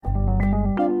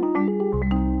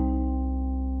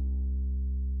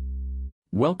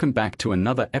Welcome back to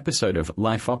another episode of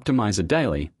Life Optimizer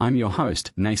Daily. I'm your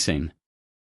host, Nasim.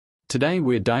 Today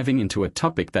we're diving into a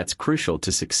topic that's crucial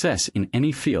to success in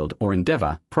any field or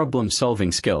endeavor: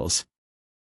 problem-solving skills.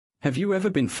 Have you ever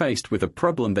been faced with a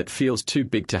problem that feels too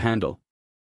big to handle?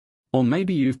 Or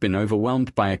maybe you've been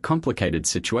overwhelmed by a complicated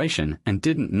situation and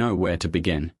didn't know where to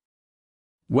begin.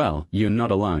 Well, you're not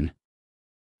alone.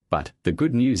 But the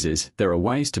good news is there are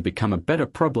ways to become a better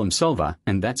problem solver,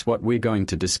 and that's what we're going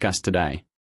to discuss today.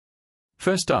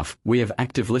 First off, we have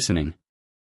active listening.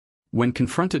 When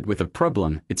confronted with a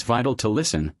problem, it's vital to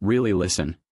listen, really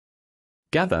listen.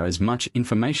 Gather as much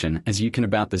information as you can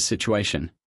about the situation.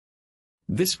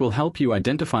 This will help you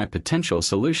identify potential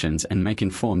solutions and make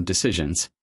informed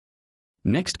decisions.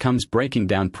 Next comes breaking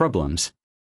down problems.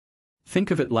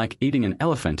 Think of it like eating an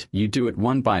elephant, you do it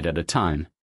one bite at a time.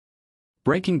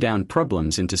 Breaking down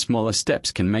problems into smaller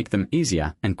steps can make them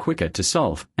easier and quicker to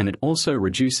solve, and it also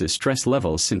reduces stress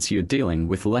levels since you're dealing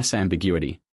with less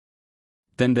ambiguity.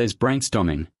 Then there's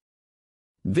brainstorming.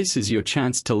 This is your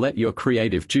chance to let your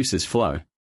creative juices flow.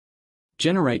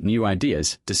 Generate new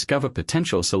ideas, discover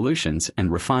potential solutions,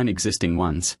 and refine existing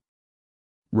ones.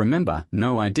 Remember,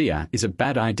 no idea is a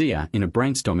bad idea in a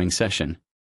brainstorming session.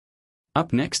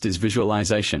 Up next is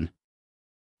visualization.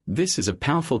 This is a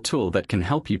powerful tool that can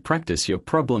help you practice your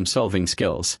problem-solving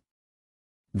skills.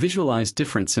 Visualize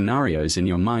different scenarios in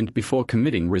your mind before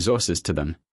committing resources to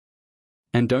them.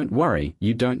 And don't worry,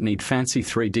 you don't need fancy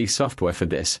 3D software for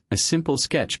this. A simple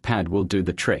sketch pad will do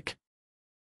the trick.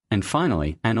 And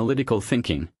finally, analytical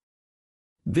thinking.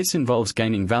 This involves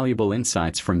gaining valuable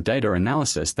insights from data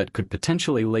analysis that could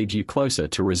potentially lead you closer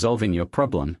to resolving your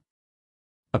problem.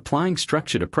 Applying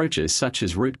structured approaches such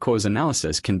as root cause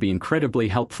analysis can be incredibly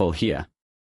helpful here.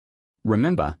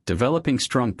 Remember, developing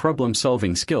strong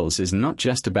problem-solving skills is not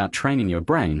just about training your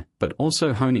brain, but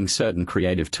also honing certain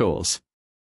creative tools.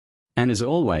 And as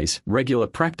always, regular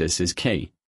practice is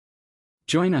key.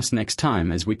 Join us next time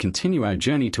as we continue our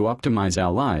journey to optimize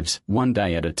our lives, one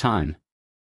day at a time.